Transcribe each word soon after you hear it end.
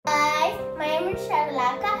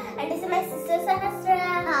my sister Sahasra.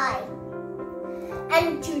 Hi.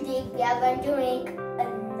 And today we are going to make a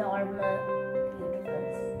normal, beautiful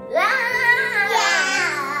slime.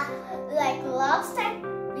 Yeah. Like last time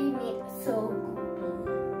we made so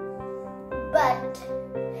goopy. But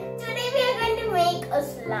today we are going to make a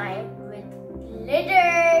slime with glitter.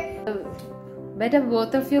 Better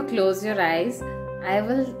both of you close your eyes. I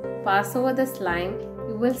will pass over the slime.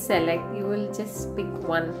 You will select. You will just pick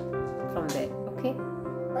one from there. Okay?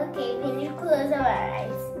 Okay, we need to close our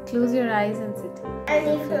eyes. Close your eyes and sit. I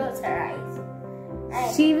need to close her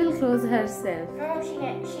eyes. She will close herself. No, she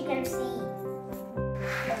can see.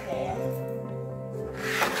 Okay.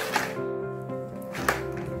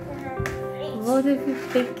 Both of you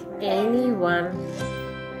pick any one.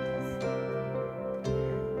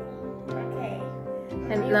 Okay.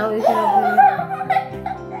 And now you can open it.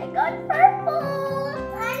 I got purple.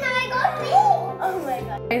 And I got pink. Oh my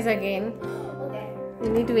god. Eyes again. Okay. You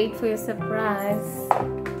need to wait for your surprise.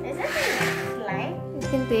 Is this a slime? You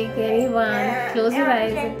can take any one. Close your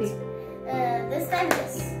eyes and take. This time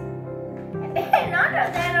this. Not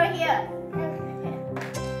over there or here.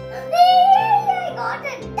 Hey, I got a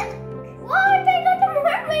duck. What? I got a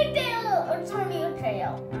mermaid tail. It's only a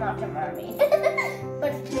tail, not a mermaid.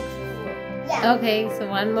 But it looks cool. Yeah. Okay, so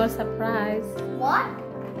one more surprise. What?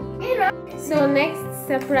 You know. So next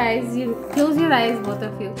surprise, you close your eyes, both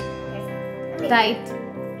of you. Tight.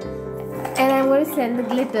 And I'm going to send the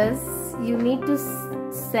glitters. You need to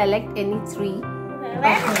select any three. Okay,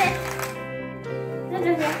 where is it? Is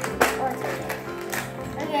it here? Oh, it's okay.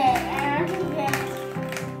 Okay, and here.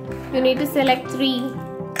 You need to select three.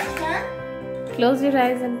 Huh? Close your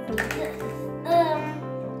eyes and come.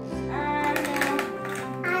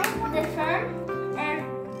 I want this one and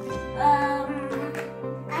I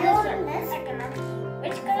want this. I cannot see.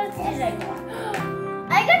 Which color did I got?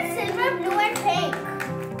 I got silver, blue, and pink.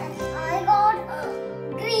 I got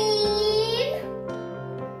green,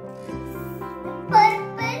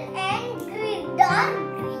 purple, and green, dark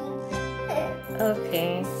green.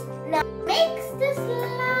 Okay. Now mix the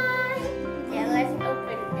slime. Okay, let's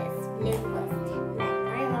open this blue first.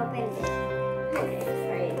 I opened it. Okay,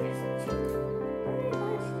 sorry. Oh my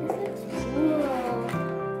gosh, this looks cool.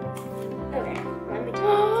 Okay, let me. Oh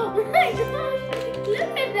my gosh!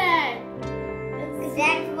 Look at that.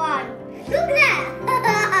 That's one. Look at that.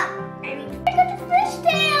 I got a fish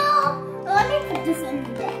tail. Let me put this in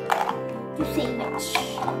there to save it.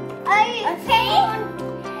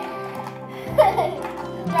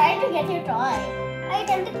 Trying to get your toy. I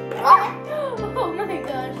tend to. Oh my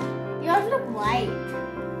gosh. Yours look white.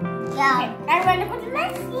 Yeah. Okay, I'm going to put the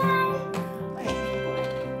next slime. Okay.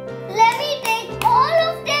 Let me take all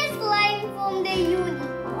of this slime from the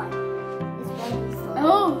unicorn.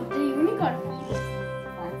 Oh, the unicorn.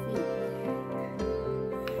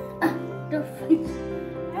 The feet.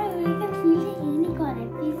 Oh, you can feel the unicorn. It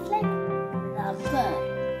feels like rubber.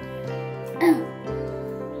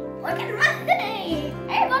 Look at mine!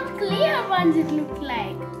 I got clear ones, it looked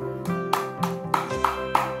like. Oh my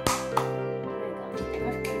gosh, it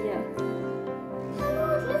was clear.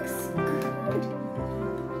 Oh, it looks good.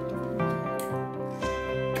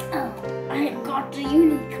 Oh, I got the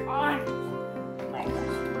unicorn. Oh my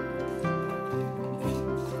gosh.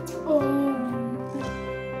 Oh.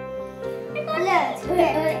 I got it.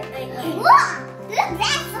 Look! Look,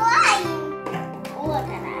 that's slime! Look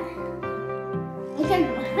at that. Look at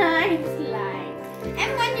my slime.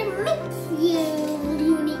 I'm going to mix you,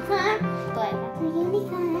 unicorn. Oh, I got the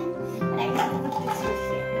unicorn. But I'm going to put this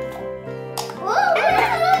here. Oh,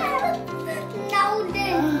 now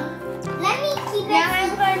then. Let me keep it. Now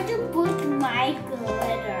I'm going to put my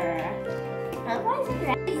glitter. Why is it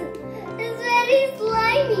red? It's very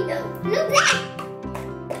slimy. Look at that.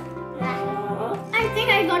 I think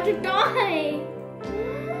I got a toy.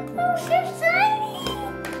 Oh, she's shiny.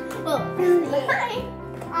 Oh, slime.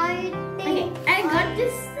 I think I got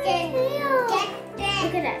this.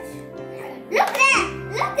 Look at that. Look at that.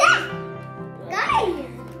 Look at that. Guys.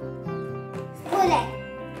 Pull it.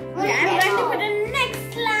 I'm going to put the next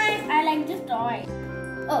slime. I like this toy.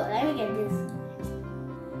 Oh, let me get this.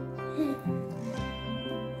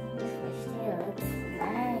 This fish tail looks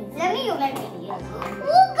nice. Let me.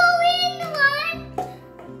 We'll go in one.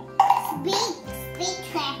 Big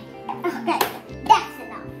track. Okay, that's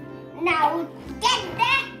enough. Now get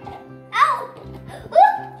that out.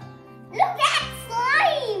 Look at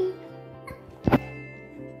slime.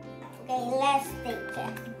 Okay, let's take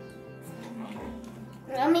it.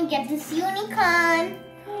 Let me get this unicorn.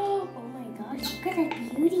 Oh my gosh, look at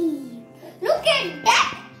that beauty. Look at that.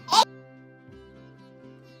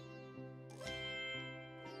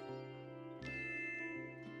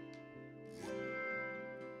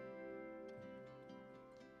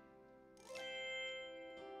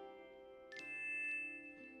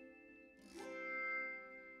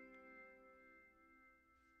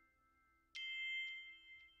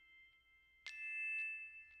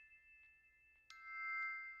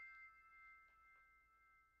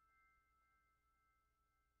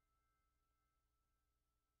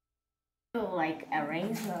 Like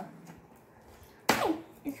eraser.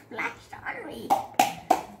 It splashed on me.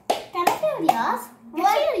 Can I feel yours?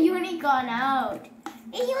 Get your unicorn out.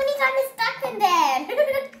 A unicorn is stuck in there.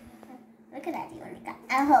 Look at that unicorn.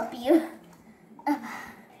 I'll help you.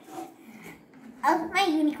 Oh, my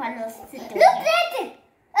unicorn was sitting. Look at it.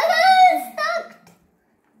 Oh, it's stuck.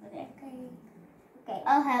 Okay.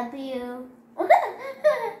 I'll help you.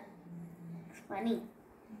 It's funny.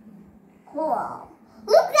 Cool.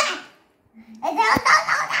 Look at that.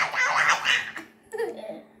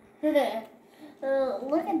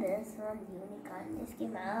 Look at this one unicorn just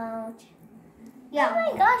came out. Yeah. Oh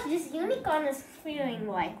my gosh, this unicorn is feeling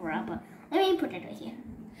like rubber. Let me put it right here.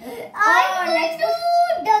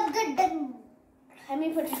 Let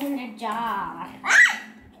me put it in a jar.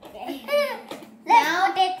 Okay.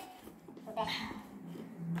 Now take.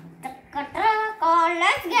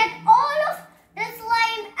 Let's get all of the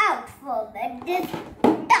slime out for this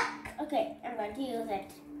duck. Okay, I'm going to use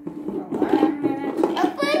it. For 1 minute. A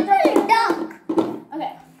purple duck.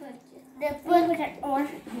 Okay, good. The put it on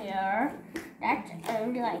here. That's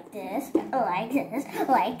like this, like this,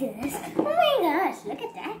 like this. Oh my gosh, look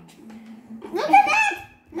at that. Look at that.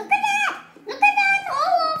 Look at that. Look at that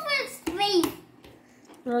all over its face.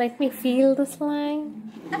 Let me feel the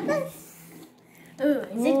slime. Oh,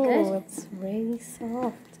 is it good? It's very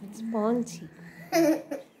soft and spongy.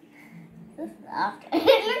 So soft.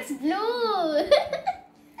 It looks blue.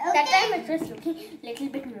 Okay. That time it was looking a little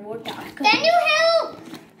bit more dark. Can you help?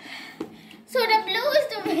 So the blue is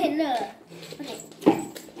the winner. Okay.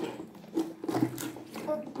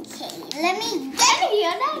 Okay, let me get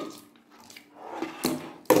here that.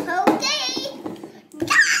 Okay.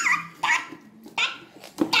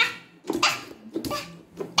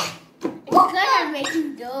 It's good at making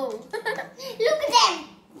dough. Look at them.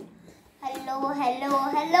 Hello, hello,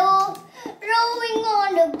 hello. Rowing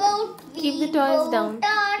on the boat. Keep the toys down.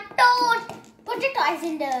 Put the toys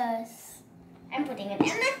in this. I'm putting it in.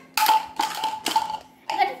 I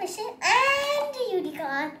got a fish and a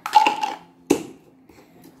unicorn.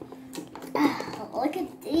 Oh, look at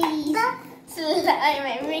these. Slime.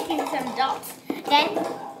 I'm making some dots. Then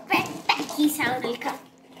pecky sound will come.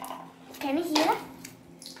 Can you hear that?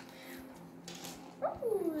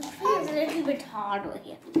 Ooh, it feels a little bit hard over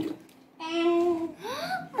here. Oh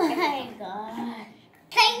my god.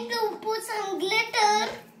 Trying to put some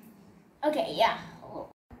glitter. Okay, yeah.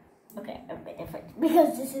 Oh. Okay, a bit of it.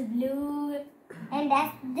 Because this is blue. And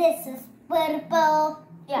this is purple.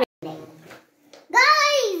 Yeah. Guys,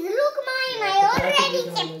 look mine. I already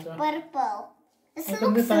kept purple. This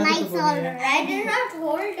looks nice already. I did not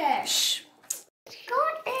hold it. Shh.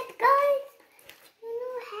 Got it, guys.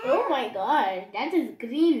 Oh my god, that is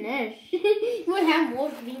greenish. You will have more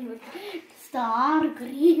green with star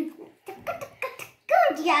green.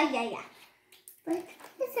 Good, yeah. But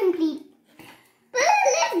simply,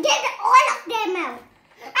 let's get all of them out.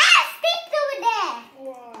 Stick over there.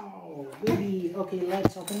 Wow, baby. Okay,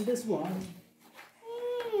 let's open this one.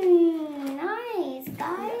 Nice,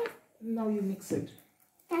 guys. Now you mix it.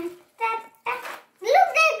 Look,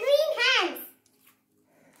 they're green hands.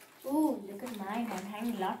 Ooh, look at mine. I'm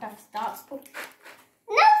hanging a lot of stars. Oh.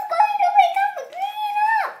 Now it's going to become green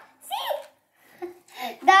up. See?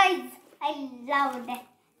 Guys, I love that.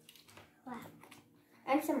 Wow.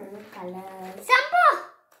 And some more colors. Some more.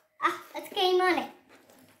 Let's game on it.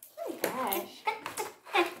 Oh my gosh.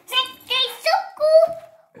 It's so cool.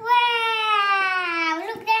 Wow.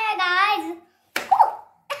 Look there, guys.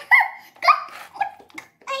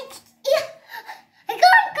 I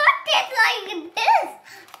can't cut it like this.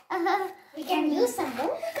 We can use some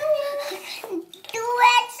more colors. Do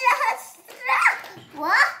it, Sahasra.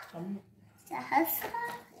 What? Sahasra.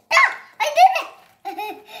 I did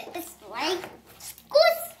it. It's like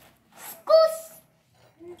scoos.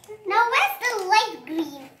 Now where's the light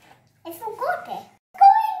green? I forgot it.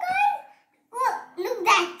 Going, guys. Look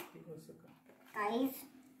that. Guys.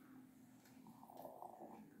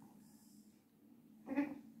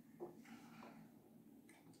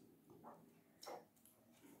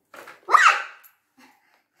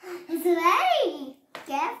 It's very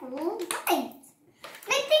careful, guys.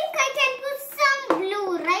 I think I can put some blue,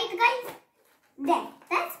 right, guys? There,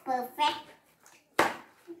 that's perfect.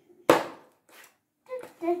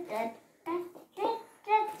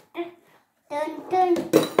 Dun.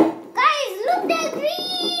 Guys, look, they're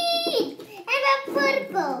green and a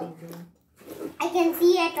purple. I can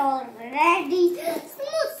see it already.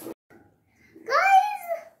 Smooth. Guys.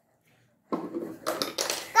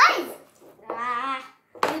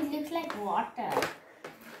 It looks like water.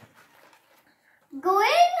 Go in.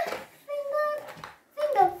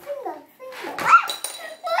 Finger.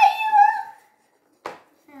 Why you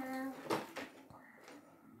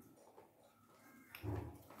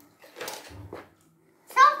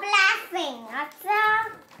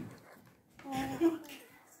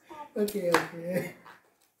Okay, okay.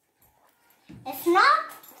 It's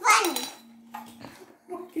not funny.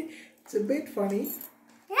 Okay, it's a bit funny.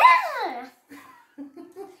 Yeah.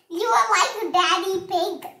 You are like a daddy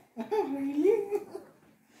pig. Really?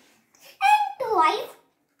 And two eyes.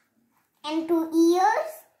 And two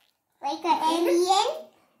ears. Like an alien.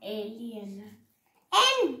 Alien.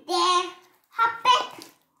 And they're hopping.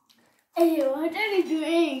 Hey, what are you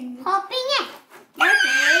doing? Hopping it. Not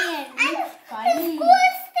alien. It's funny.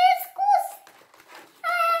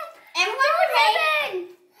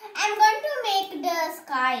 I'm going to make the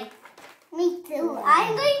sky. Me too.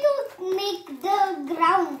 I'm going to make the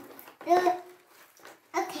ground.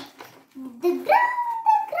 Okay. The ground.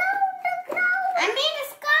 I made a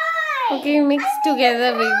sky. Okay, mix together,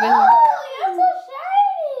 we will. Oh, you're so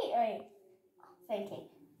shiny. Wait. Thinking.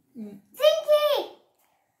 Thinking.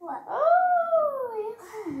 What? Oh, you're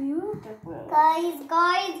so beautiful.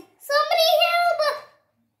 Guys, somebody help!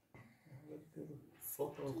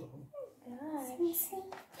 Photo of the home. It went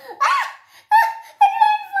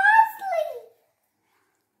fastly!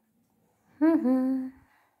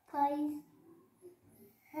 Guys,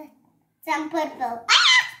 some purple.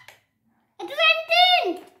 It went in!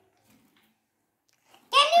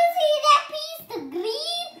 Can you see that piece, the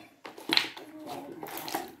green?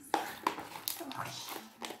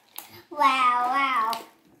 Wow.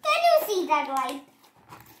 Can you see that light?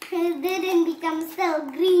 It didn't become so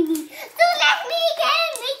greeny. So let me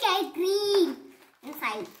make it green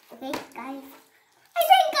inside. Okay, guys. I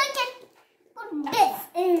think I can put this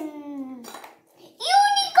in.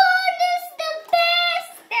 Unicorn is the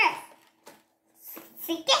best.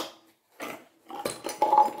 See it?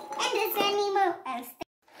 And this animal.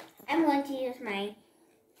 I'm going to use my.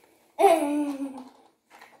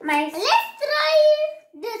 Let's try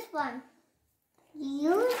this one.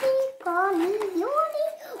 Unicorn.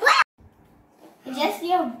 Just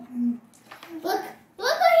here. Look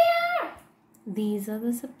here. These are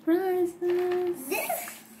the surprises.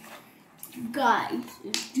 Guys,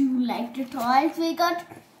 do you like the toys? We got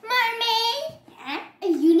mermaid and a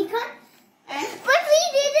unicorn. But we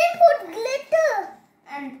didn't put glitter.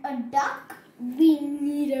 And a duck. We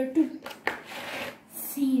needed to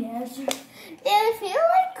see this. They feel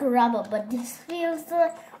like rubber, but this feels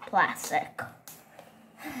like plastic.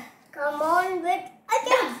 Come on with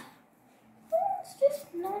again. It's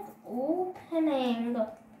just not opening.